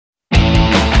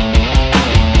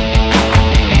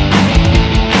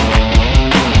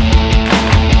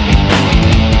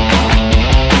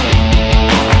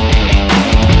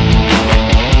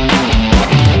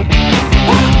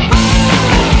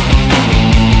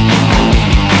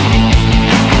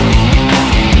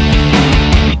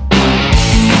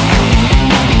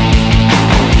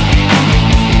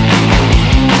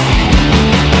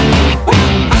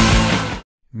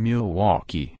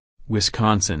Milwaukee,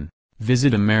 Wisconsin,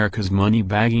 visit America's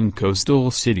money-bagging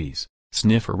coastal cities,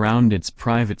 sniff around its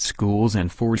private schools and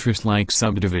fortress-like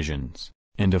subdivisions,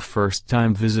 and a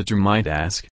first-time visitor might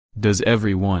ask, does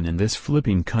everyone in this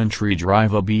flipping country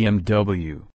drive a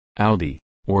BMW, Audi,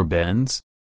 or Benz?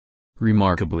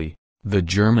 Remarkably, the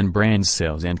German brand's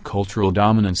sales and cultural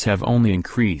dominance have only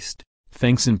increased,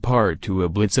 thanks in part to a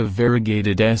blitz of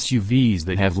variegated SUVs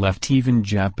that have left even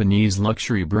Japanese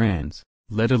luxury brands,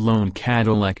 let alone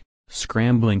Cadillac,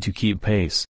 scrambling to keep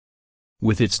pace.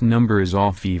 With its numbers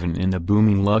off even in the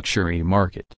booming luxury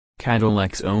market,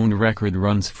 Cadillac's own record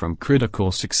runs from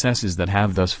critical successes that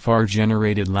have thus far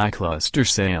generated lackluster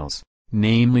sales,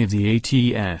 namely the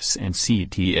ATS and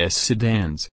CTS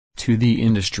sedans, to the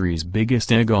industry's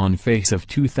biggest egg-on-face of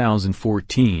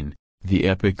 2014, the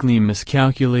epically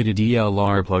miscalculated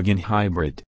ELR plug-in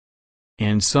hybrid.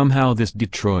 And somehow this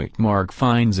Detroit mark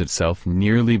finds itself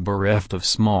nearly bereft of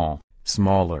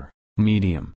smaller,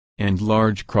 medium, and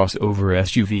large crossover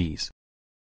SUVs.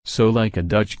 So like a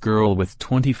Dutch girl with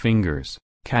 20 fingers,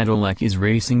 Cadillac is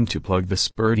racing to plug the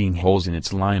spurting holes in its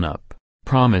lineup,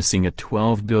 promising a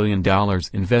 $12 billion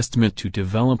investment to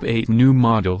develop 8 new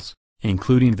models,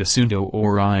 including the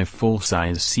soon-to-arrive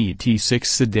full-size CT6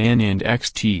 sedan and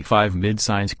XT5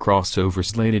 midsize crossover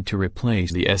slated to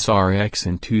replace the SRX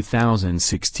in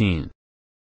 2016.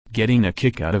 Getting a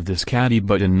kick out of this catty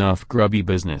but enough grubby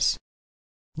business.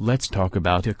 Let's talk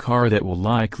about a car that will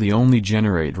likely only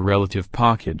generate relative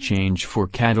pocket change for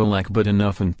Cadillac but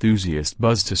enough enthusiast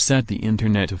buzz to set the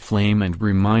internet aflame and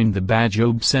remind the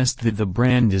badge-obsessed that the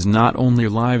brand is not only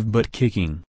alive but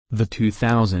kicking, the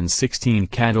 2016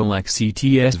 Cadillac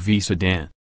CTS-V sedan.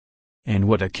 And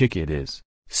what a kick it is,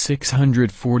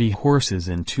 640 horses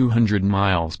and 200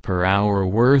 miles per hour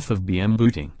worth of BM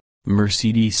booting,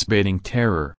 Mercedes spitting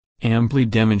terror, amply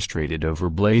demonstrated over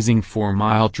blazing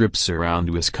 4-mile trips around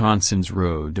Wisconsin's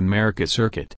Road America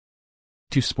circuit.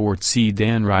 To sports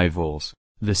sedan rivals,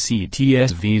 the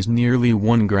CTS-V's nearly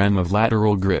 1 gram of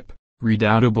lateral grip,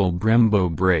 redoubtable Brembo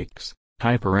brakes,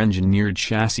 hyper-engineered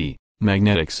chassis,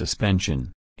 magnetic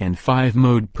suspension, and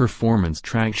 5-mode performance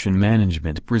traction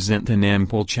management present an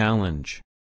ample challenge.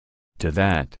 To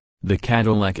that, the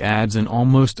Cadillac adds an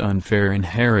almost unfair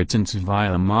inheritance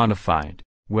via a modified,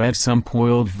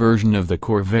 wet-sump-oiled version of the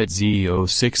Corvette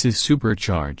Z06's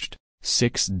supercharged,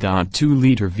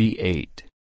 6.2-liter V8.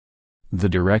 The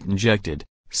direct-injected,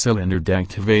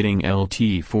 cylinder-activating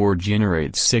LT4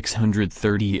 generates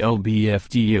 630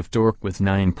 lb-ft of torque with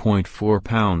 9.4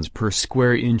 pounds per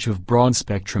square inch of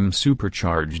broad-spectrum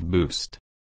supercharged boost.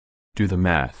 Do the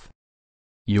math.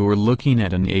 You're looking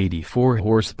at an 84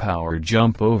 horsepower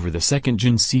jump over the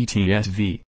second-gen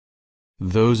CTS-V.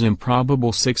 Those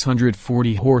improbable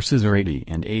 640 horses are 80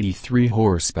 and 83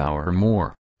 horsepower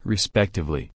more,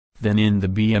 respectively, than in the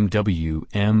BMW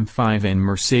M5 and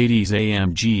Mercedes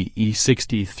AMG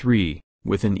E63,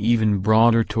 with an even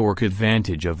broader torque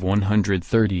advantage of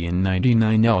 130 and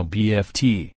 99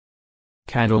 lb-ft.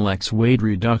 Cadillac's weight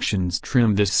reductions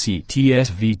trim this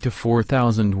CTS-V to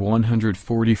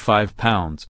 4,145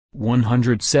 pounds,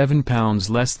 107 pounds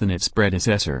less than its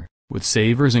predecessor, with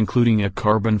savers including a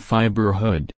carbon fiber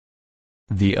hood.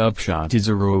 The upshot is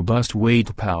a robust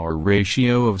weight-power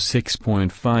ratio of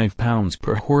 6.5 pounds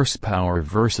per horsepower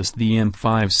versus the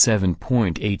M5's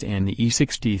 7.8 and the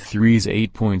E63's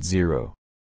 8.0.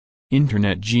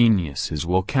 Internet geniuses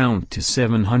will count to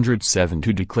 707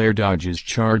 to declare Dodge's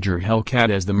Charger Hellcat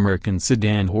as the Merkin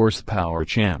sedan horsepower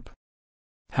champ.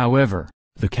 However,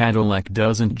 the Cadillac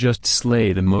doesn't just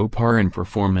slay the Mopar in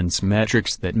performance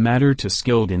metrics that matter to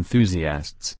skilled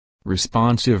enthusiasts: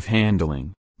 responsive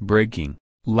handling, braking,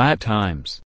 lap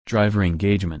times, driver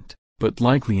engagement, but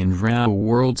likely in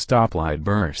real-world stoplight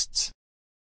bursts.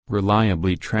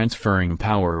 Reliably transferring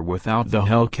power without the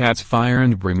Hellcat's fire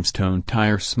and brimstone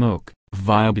tire smoke,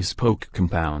 via bespoke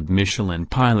compound Michelin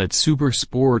Pilot Super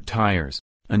Sport tires,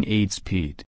 an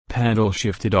 8-speed,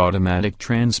 paddle-shifted automatic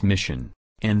transmission,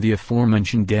 and the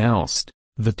aforementioned Delst,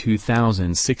 the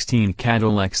 2016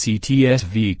 Cadillac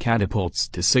CTS-V catapults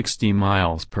to 60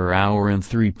 miles per hour in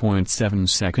 3.7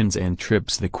 seconds and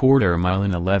trips the quarter mile in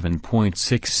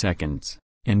 11.6 seconds,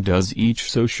 and does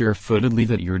each so sure-footedly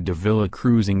that your Davila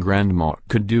cruising grandma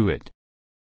could do it.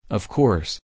 Of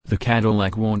course, the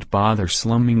Cadillac won't bother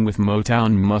slumming with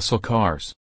Motown muscle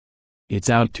cars.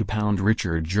 It's out to pound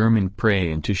Richard German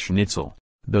prey into schnitzel,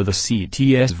 though the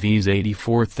CTS-V's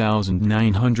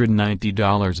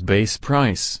 $84,990 base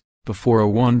price, before a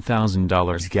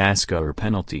 $1,000 gas gutter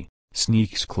penalty,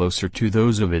 sneaks closer to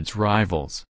those of its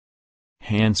rivals.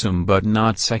 Handsome but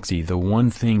not sexy. The one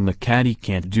thing the Caddy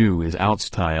can't do is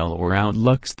outstyle or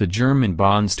outlux the German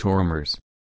Bondstormers.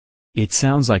 It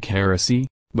sounds like heresy,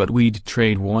 but we'd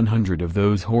trade 100 of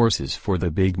those horses for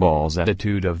the big balls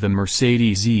attitude of the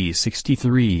Mercedes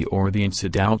E63 or the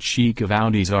inside-out chic of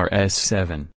Audi's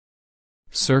RS6.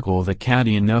 Circle the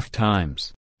Caddy enough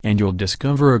times, and you'll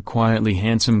discover a quietly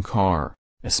handsome car,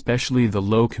 especially the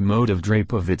locomotive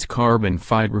drape of its carbon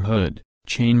fiber hood,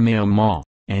 chainmail maw,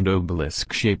 and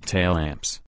obelisk-shaped tail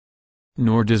lamps.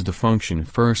 Nor does the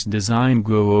function-first design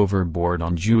go overboard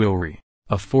on jewelry.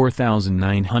 A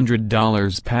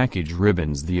 $4,900 package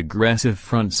ribbons the aggressive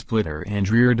front splitter and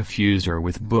rear diffuser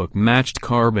with book-matched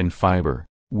carbon fiber,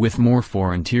 with more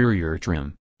for interior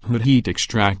trim, hood heat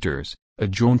extractors, a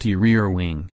jaunty rear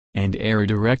wing, and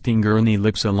air-directing gurney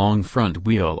lips along front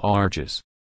wheel arches.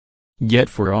 Yet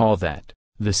for all that,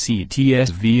 the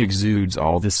CTS-V exudes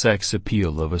all the sex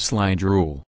appeal of a slide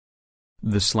rule.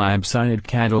 The slab-sided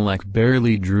Cadillac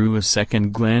barely drew a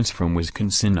second glance from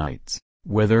Wisconsinites,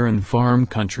 whether in farm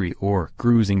country or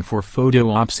cruising for photo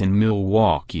ops in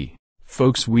Milwaukee.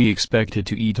 Folks, we expected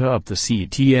to eat up the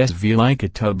CTS-V like a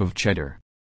tub of cheddar.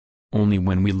 Only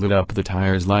when we lit up the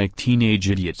tires like teenage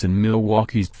idiots in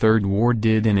Milwaukee's Third Ward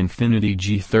did an Infiniti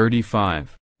G35,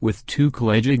 with two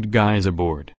collegiate guys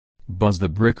aboard, buzz the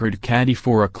brickered Caddy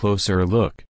for a closer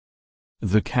look.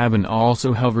 The cabin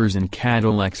also hovers in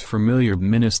Cadillac's familiar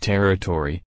menace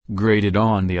territory, graded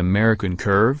on the American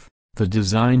curve. The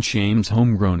design shames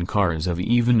homegrown cars of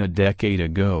even a decade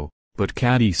ago, but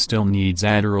Caddy still needs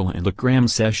Adderall and a cram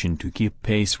session to keep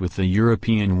pace with the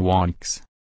European wonks.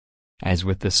 As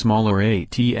with the smaller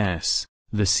ATS,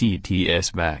 the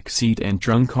CTS backseat and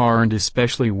trunk aren't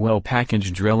especially well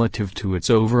packaged relative to its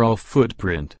overall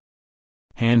footprint.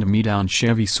 Hand-me-down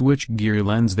Chevy switchgear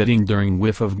lends that enduring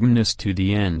whiff of goodness to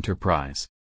the Enterprise.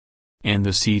 And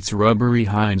the seat's rubbery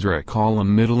hides recall a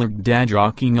middle-aged dad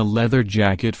rocking a leather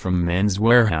jacket from Men's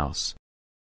Warehouse.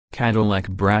 Cadillac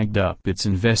bragged up its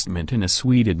investment in a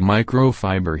suited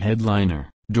microfiber headliner,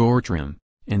 door trim,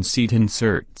 and seat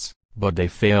inserts, but they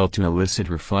failed to elicit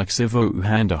reflexive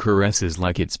Honda caresses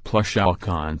like its plush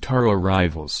Alcantara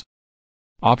rivals.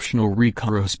 Optional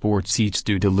Recaro sport seats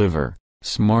do deliver,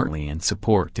 smartly and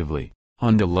supportively,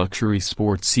 on the luxury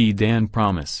sports sedan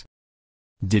promise.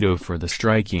 Ditto for the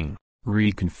striking,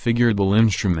 reconfigurable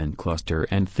instrument cluster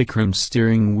and thick-rimmed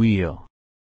steering wheel.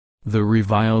 The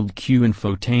reviled Q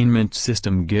infotainment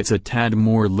system gets a tad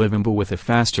more livable with a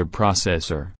faster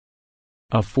processor.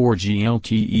 A 4G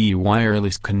LTE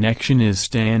wireless connection is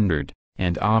standard,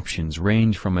 and options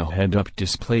range from a head-up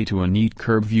display to a neat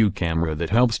curve view camera that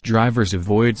helps drivers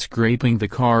avoid scraping the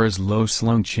car's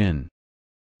low-slung chin.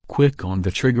 Quick on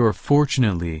the trigger.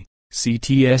 Fortunately,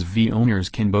 CTS-V owners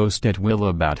can boast at will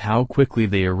about how quickly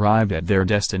they arrived at their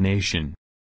destination.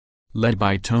 Led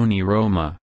by Tony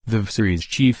Roma, the series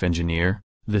chief engineer,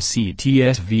 the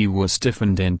CTS-V was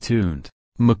stiffened and tuned,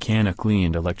 mechanically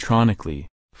and electronically,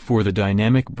 for the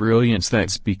dynamic brilliance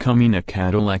that's becoming a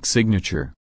Cadillac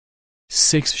signature.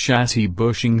 6 chassis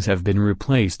bushings have been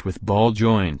replaced with ball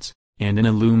joints, and an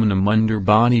aluminum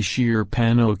underbody shear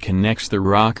panel connects the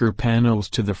rocker panels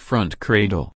to the front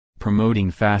cradle,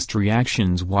 promoting fast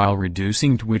reactions while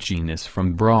reducing twitchiness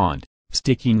from broad,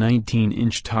 sticky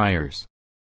 19-inch tires.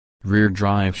 Rear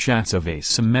drive shafts of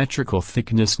asymmetrical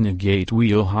thickness negate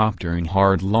wheel hop during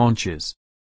hard launches.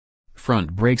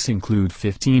 Front brakes include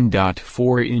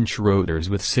 15.4-inch rotors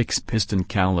with 6-piston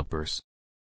calipers.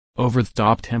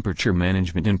 Over-the-top temperature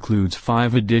management includes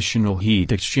 5 additional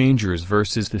heat exchangers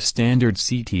versus the standard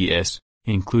CTS,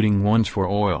 including ones for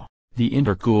oil, the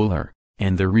intercooler,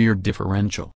 and the rear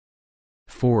differential.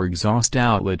 4 exhaust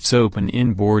outlets open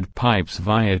inboard pipes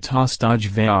via tostage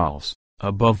valves,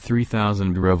 above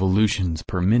 3,000 revolutions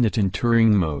per minute in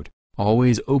touring mode,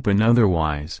 always open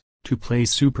otherwise, to play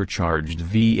supercharged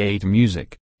V8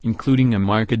 music, including a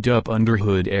marked-up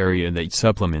underhood area that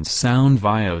supplements sound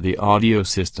via the audio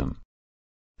system.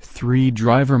 3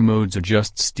 driver modes: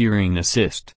 adjust steering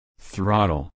assist,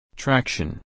 throttle,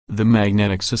 traction, the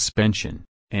magnetic suspension,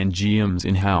 and GM's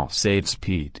in-house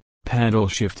 8-speed,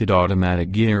 paddle-shifted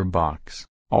automatic gearbox,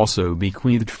 also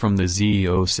bequeathed from the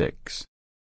Z06.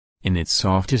 In its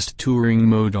softest touring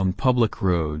mode on public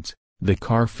roads, the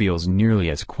car feels nearly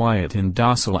as quiet and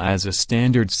docile as a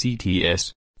standard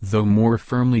CTS, though more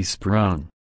firmly sprung.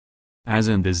 As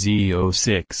in the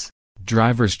Z06,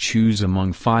 drivers choose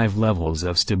among 5 levels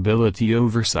of stability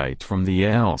oversight from the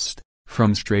ELST,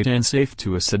 from straight and safe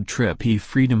to a trippy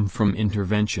freedom from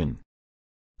intervention.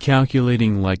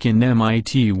 Calculating like an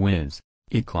MIT whiz,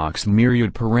 it clocks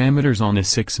myriad parameters on a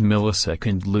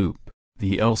 6-millisecond loop,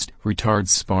 The ELST retards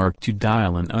spark to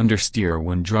dial and understeer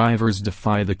when drivers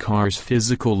defy the car's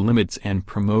physical limits and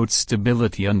promotes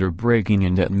stability under braking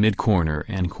and at mid-corner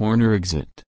and corner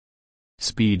exit.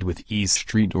 Speed with ease,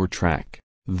 street or track.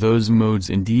 Those modes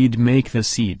indeed make the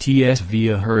CTS-V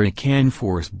a hurricane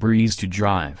force breeze to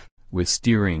drive, with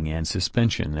steering and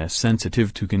suspension as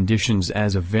sensitive to conditions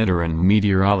as a veteran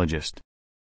meteorologist.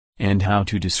 And how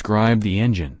to describe the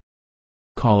engine?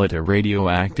 Call it a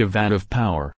radioactive vat of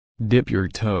power, dip your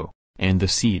toe, and the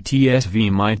CTS-V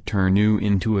might turn you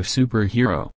into a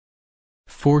superhero.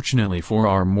 Fortunately for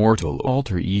our mortal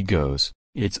alter egos,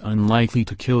 it's unlikely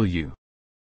to kill you.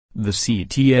 The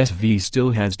CTS-V still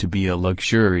has to be a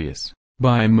luxurious,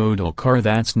 bimodal car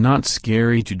that's not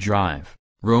scary to drive,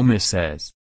 Roma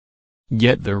says.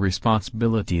 Yet the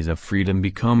responsibilities of freedom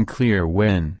become clear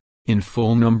when, in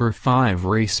full number 5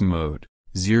 race mode,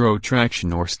 zero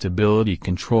traction or stability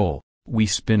control, we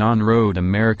spin on road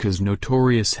America's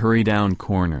notorious hurry-down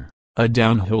corner, a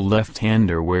downhill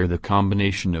left-hander where the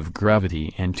combination of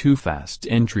gravity and too fast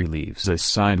entry leaves us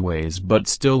sideways but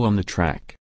still on the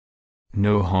track.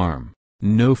 No harm,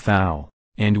 no foul,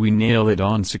 and we nail it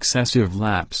on successive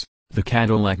laps, the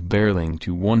Cadillac barreling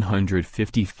to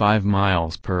 155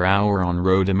 miles per hour on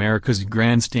road America's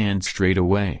grandstand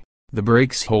straightaway, the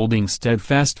brakes holding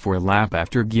steadfast for lap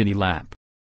after giddy lap.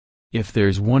 If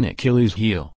there's one Achilles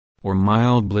heel, or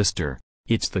mild blister,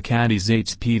 it's the Caddy's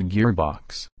 8-speed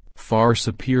gearbox, far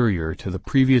superior to the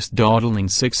previous dawdling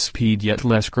 6-speed yet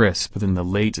less crisp than the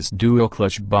latest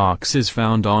dual-clutch boxes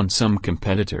found on some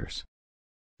competitors.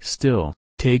 Still,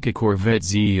 take a Corvette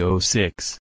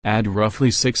Z06, add roughly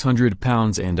 600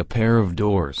 pounds and a pair of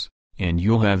doors, and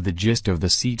you'll have the gist of the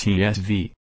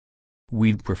CTS-V.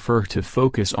 We'd prefer to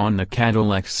focus on the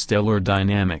Cadillac's stellar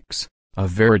dynamics, a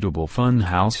veritable fun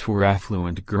house for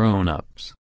affluent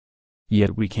grown-ups.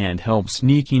 Yet we can't help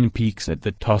sneaking peeks at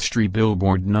the toastry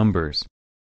billboard numbers.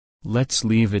 Let's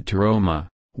leave it to Roma.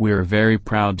 We're very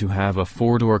proud to have a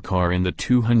four-door car in the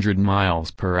 200 miles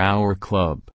per hour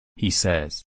club, he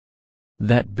says.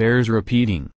 That bears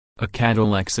repeating, a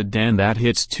Cadillac sedan that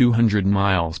hits 200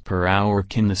 miles per hour.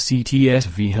 Can the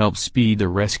CTS-V help speed the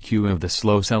rescue of the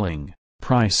slow-selling,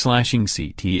 price-slashing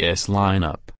CTS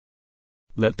lineup?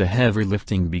 Let the heavy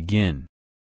lifting begin.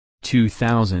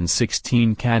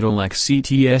 2016 Cadillac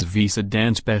CTS-V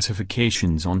sedan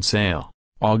specifications on sale.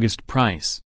 August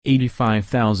price,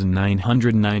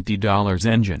 $85,990.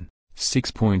 Engine,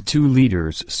 6.2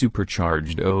 liters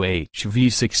supercharged OHV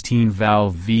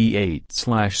 16-valve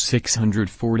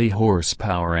V8/640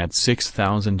 horsepower at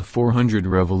 6,400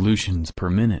 revolutions per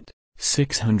minute,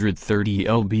 630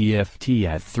 lb-ft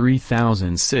at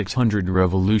 3,600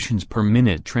 revolutions per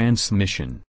minute.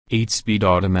 Transmission, 8-speed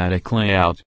automatic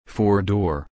layout,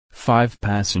 4-door,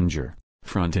 5-passenger,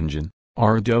 front engine,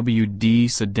 RWD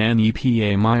sedan.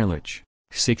 EPA mileage,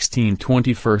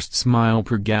 16.21 miles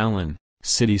per gallon.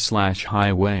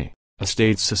 City/highway,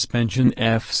 estate suspension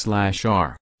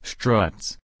F/R,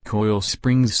 struts, coil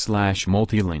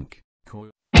springs/multilink.